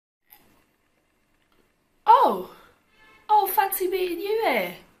Oh, fancy meeting you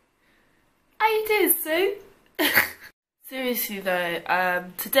here. How you doing, Sue? Seriously though,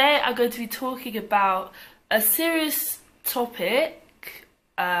 today I'm going to be talking about a serious topic.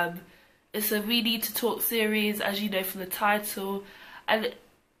 It's a We Need to Talk series, as you know from the title, and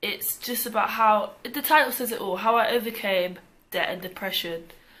it's just about how, the title says it all, how I overcame debt and depression.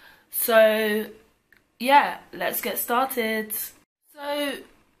 So, yeah, let's get started. So,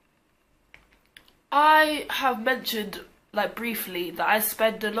 I have mentioned, like, briefly that I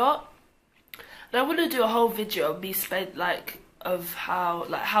spend a lot, and I want to do a whole video of me spend, of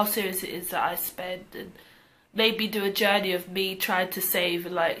how serious it is that I spend, and maybe do a journey of me trying to save,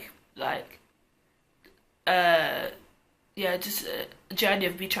 and just a journey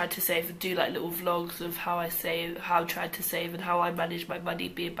of me trying to save, and do like little vlogs of how I save, how I'm trying to save, and how I manage my money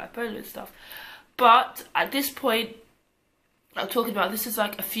being bipolar and stuff. But at this point, I'm talking about, this is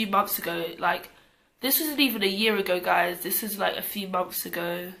like a few months ago, like, this wasn't even a year ago, guys. This is like a few months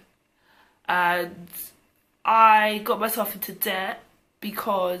ago. And I got myself into debt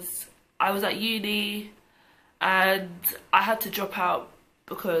because I was at uni and I had to drop out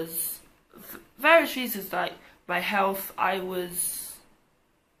because of various reasons, like my health. I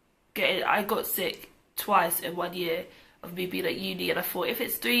got sick twice in 1 year of me being at uni, and I thought, if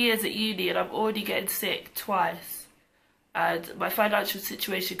it's 3 years at uni and I'm already getting sick twice, and my financial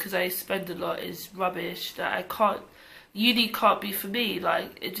situation, because I spend a lot, is rubbish, that uni can't be for me.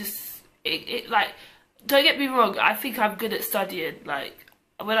 Like, like, don't get me wrong, I think I'm good at studying. Like,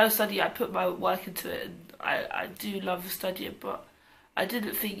 when I was studying, I put my work into it, and I do love studying, but I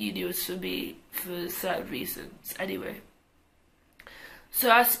didn't think uni was for me for certain reasons. Anyway, so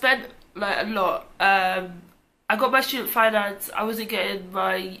I spent like a lot. I got my student finance. I wasn't getting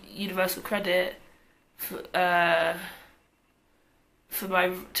my universal credit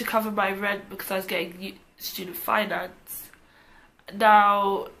to cover my rent because I was getting student finance.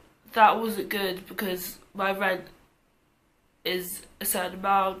 Now, that wasn't good because my rent is a certain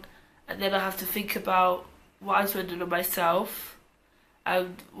amount, and then I have to think about what I'm spending on myself,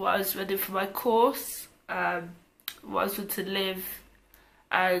 and what I'm spending for my course, what I'm supposed to live.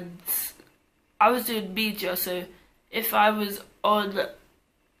 And I was doing media, so if I was on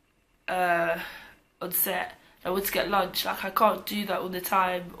set, I want to get lunch, like, I can't do that all the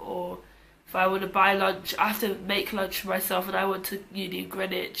time. Or if I want to buy lunch, I have to make lunch for myself, and I went to uni in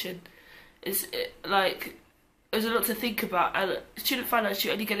Greenwich, and there's a lot to think about. And student finance,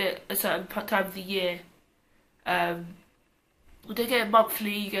 you only get it a certain time of the year. You don't get it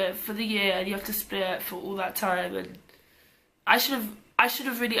monthly, you get it for the year, and you have to split it for all that time. And I should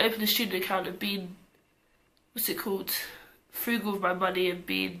have really opened a student account and been, frugal with my money and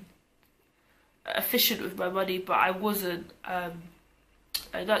been efficient with my money, but I wasn't.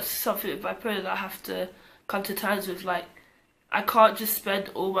 And that's something with bipolar that I have to come to terms with. Like, I can't just spend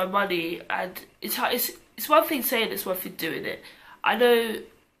all my money, and it's one thing saying it, it's one thing doing it. I know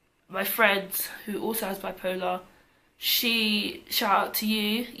my friend who also has bipolar, shout out to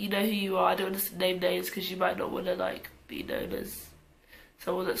you, you know who you are. I don't want to name names because you might not want to, like, be known as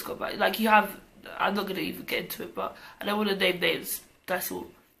someone that's got bipolar. Like, you have, I'm not going to even get into it, but I don't want to name names, that's all.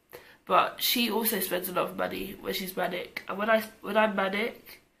 But she also spends a lot of money when she's manic, and when I'm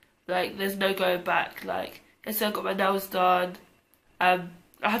manic, like, there's no going back. Like, yesterday I got my nails done.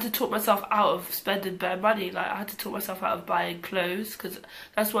 I had to talk myself out of spending bare money. Like, I had to talk myself out of buying clothes, because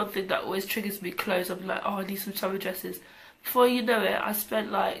that's one thing that always triggers me. Clothes. I'm like, oh, I need some summer dresses. Before you know it, I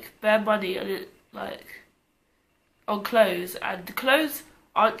spent like bare money on clothes, and the clothes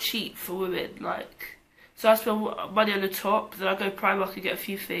aren't cheap for women. Like, so I spend money on the top, then I go Primark and get a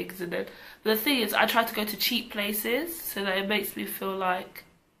few things, and then the thing is, I try to go to cheap places so that it makes me feel like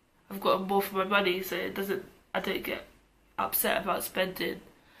I've gotten more for my money, so I don't get upset about spending.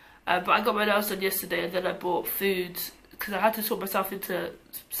 But I got my nails done yesterday, and then I bought food because I had to talk myself into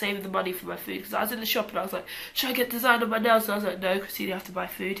saving the money for my food, because I was in the shop and I was like, should I get design on my nails? And I was like, no, Christina, you have to buy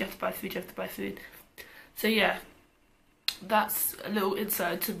food, you have to buy food, you have to buy food. So yeah, that's a little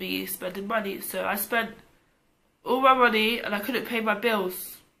insight to me spending money. So I spent all my money and I couldn't pay my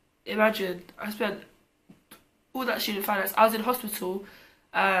bills. Imagine, I spent all that student finance. I was in hospital.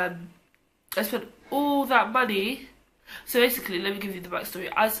 I spent all that money. So basically, let me give you the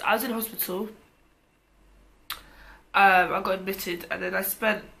backstory. I was in hospital. I got admitted, and then I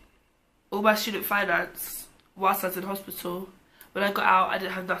spent all my student finance whilst I was in hospital. When I got out, I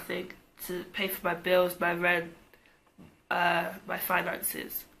didn't have nothing to pay for my bills, my rent, my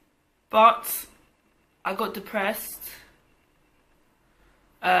finances. But I got depressed.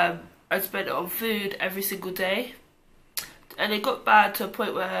 I spent it on food every single day, and it got bad to a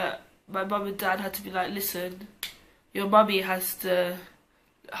point where my mum and dad had to be like, listen, your mummy has to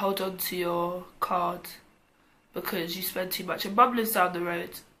hold on to your card because you spend too much. And mum lives down the road.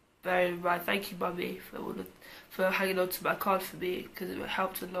 Very right. Thank you, mummy, for hanging on to my card for me because it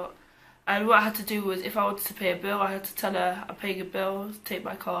helped a lot. And what I had to do was, if I wanted to pay a bill, I had to tell her I'm paying a bill, take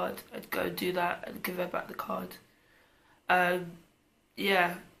my card, and go and do that, and give her back the card.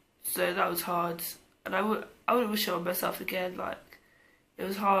 Yeah, so that was hard, and I wouldn't wish it on myself again. Like, it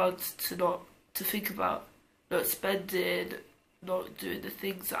was hard to think about not spending, not doing the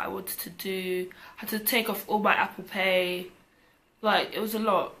things that I wanted to do. I had to take off all my Apple Pay. Like, it was a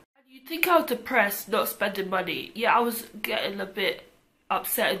lot. And you'd think I was depressed not spending money. Yeah, I was getting a bit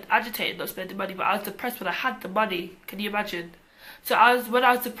upset and agitated not spending money, but I was depressed when I had the money. Can you imagine? So when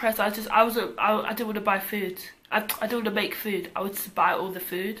I was depressed, I didn't want to buy food. I didn't want to make food. I wanted to buy all the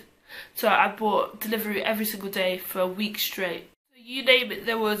food. So I bought delivery every single day for a week straight. So you name it,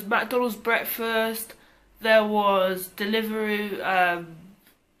 there was McDonald's breakfast, there was delivery,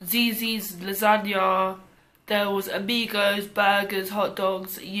 Zzz's lasagna, there was Amigos, burgers, hot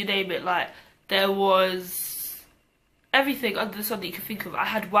dogs, you name it. Like, there was everything under the sun that you can think of. I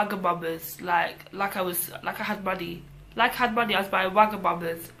had Wagamamas, like I had money. Like I had money, I was buying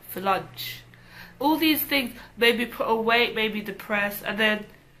Wagamamas for lunch. All these things made me put on weight, made me depressed, and then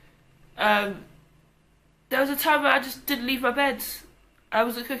there was a time where I just didn't leave my bed. I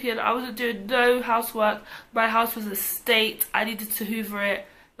wasn't cooking, I wasn't doing no housework. My house was a state, I needed to hoover it.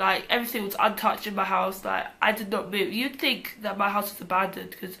 Like, everything was untouched in my house. Like, I did not move. You'd think that my house was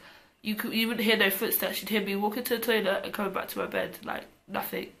abandoned because you wouldn't hear no footsteps. You'd hear me walking to the toilet and coming back to my bed. Like,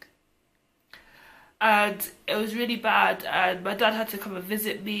 nothing. And it was really bad, and my dad had to come and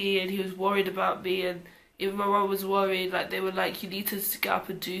visit me, and he was worried about me, and even my mum was worried. Like, they were like, you need to get up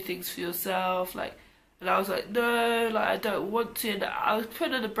and do things for yourself, like. And I was like, no, like, I don't want to. And I was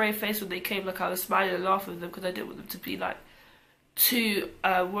putting on a brave face when they came, like I was smiling and laughing with them because I didn't want them to be like too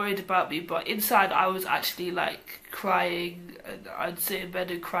worried about me. But inside I was actually like crying, and I'd sit in bed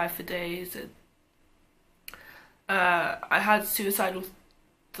and cry for days. And I had suicidal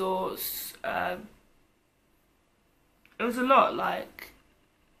thoughts. It was a lot, like,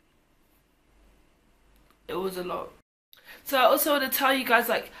 it was a lot. So I also want to tell you guys,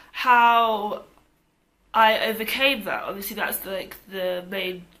 like, how I overcame that. Obviously, that's, like, the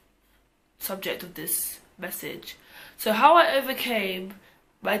main subject of this message. So how I overcame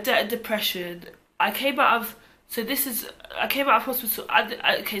my debt and depression, I came out of hospital.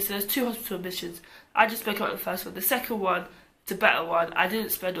 Okay, so there's 2 hospital admissions. I just spoke about the first one. The second one, it's a better one. I didn't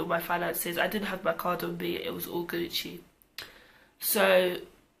spend all my finances. I didn't have my card on me. It was all Gucci. So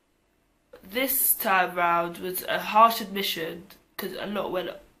this time round was a harsh admission because a lot went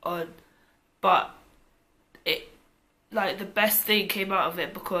on, but it, like, the best thing came out of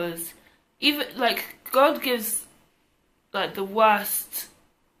it because even, like, God gives, like, the worst,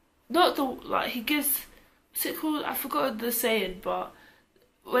 not the, like, he gives, what's it called? I've forgotten the saying, but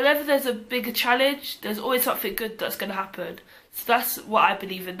whenever there's a bigger challenge, there's always something good that's going to happen. So that's what I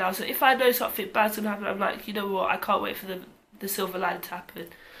believe in now. So if I know something bad's going to happen, I'm like, you know what, I can't wait for the silver lining to happen.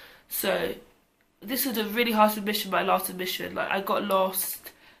 So this was a really harsh admission, my last admission. Like, I got lost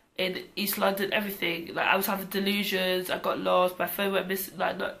in East London, everything. Like, I was having delusions, I got lost, my phone went missing,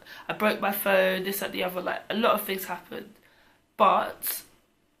 like, I broke my phone, this, that, the other. Like, a lot of things happened. But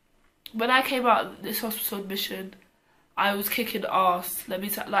when I came out of this hospital admission, I was kicking ass. Let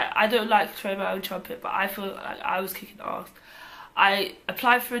me tell, like, I don't like throwing my own trumpet, but I feel like I was kicking ass. I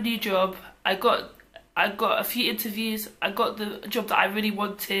applied for a new job. I got a few interviews. I got the job that I really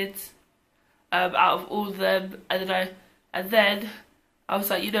wanted out of all of them, and then I was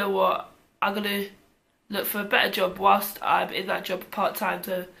like, you know what, I'm gonna look for a better job whilst I'm in that job part-time.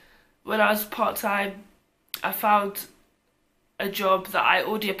 So when I was part-time, I found a job that I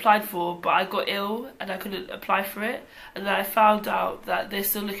already applied for, but I got ill and I couldn't apply for it. And then I found out that they're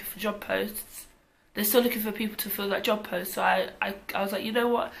still looking for job posts. They're still looking for people to fill that job post. So I was like, you know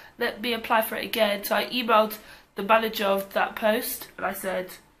what, let me apply for it again. So I emailed the manager of that post and I said,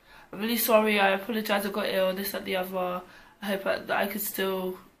 I'm really sorry, I apologise, I got ill, this, that, the other. I hope that I could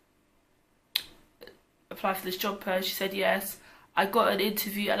still apply for this job post. She said yes. I got an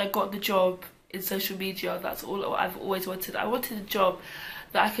interview and I got the job in social media. That's all I've always wanted. I wanted a job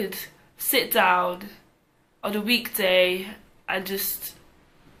that I could sit down on a weekday and just,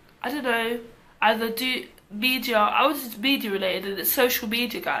 I don't know, either do media. I wanted media related, and it's social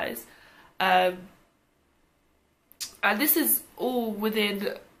media, guys. And this is all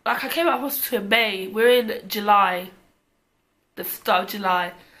within, like, I came out of hospital in May. We're in July, the start of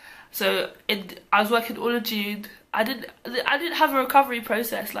July, So I was working all of June. I didn't have a recovery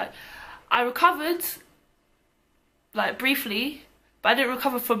process. Like, I recovered, like, briefly, but I didn't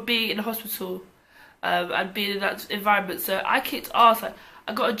recover from being in the hospital and being in that environment. So I kicked ass. Like,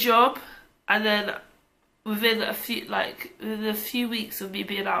 I got a job, and then within a few weeks of me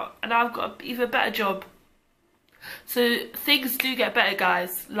being out, and now I've got an even better job. So things do get better,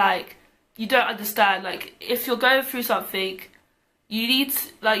 guys. Like, you don't understand. Like, if you're going through something, you need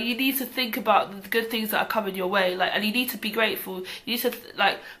to think about the good things that are coming your way. Like, and you need to be grateful. You need to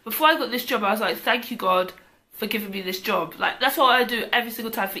like, before I got this job, I was like, thank you, God, for giving me this job. Like, that's what I do every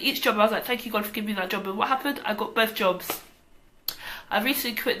single time. For each job, I was like, thank you, God, for giving me that job. And what happened? I got both jobs. I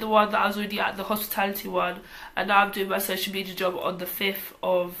recently quit the one that I was already at, the hospitality one, and now I'm doing my social media job on the 5th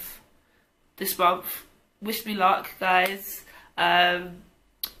of this month. Wish me luck, guys. Yeah,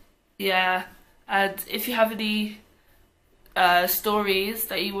 and if you have any stories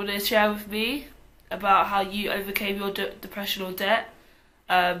that you want to share with me about how you overcame your depression or debt,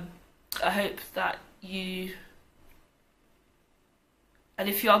 I hope that you, and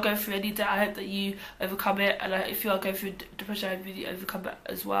if you are going through any debt, I hope that you overcome it, and if you are going through depression, I hope you overcome it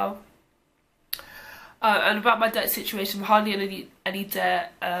as well. And about my debt situation, I'm hardly in any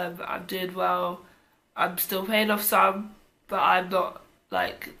debt. I'm doing well. I'm still paying off some, but I'm not,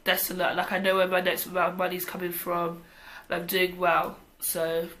 like, desolate. Like, I know where my next amount of money is coming from, and I'm doing well.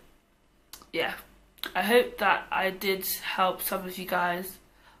 So, yeah. I hope that I did help some of you guys,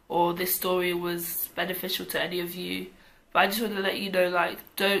 or this story was beneficial to any of you. But I just want to let you know, like,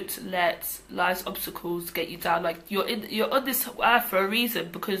 don't let life's obstacles get you down. Like, you're on this earth for a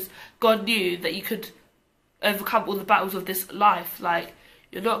reason, because God knew that you could overcome all the battles of this life. Like,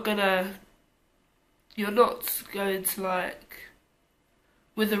 you're not going to, like,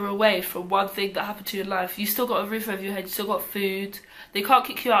 wither away from one thing that happened to your life. You still got a roof over your head, you still got food. They can't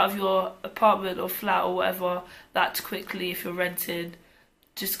kick you out of your apartment or flat or whatever that quickly if you're renting.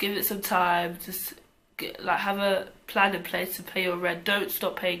 Just give it some time. Just have a plan in place to pay your rent. Don't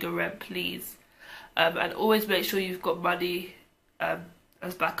stop paying your rent, please. And always make sure you've got money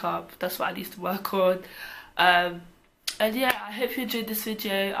as backup. That's what I need to work on. And yeah, I hope you enjoyed this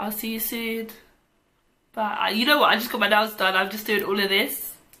video. I'll see you soon. But you know what, I just got my nails done. I'm just doing all of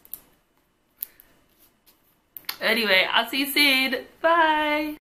this. Anyway, I'll see you soon. Bye.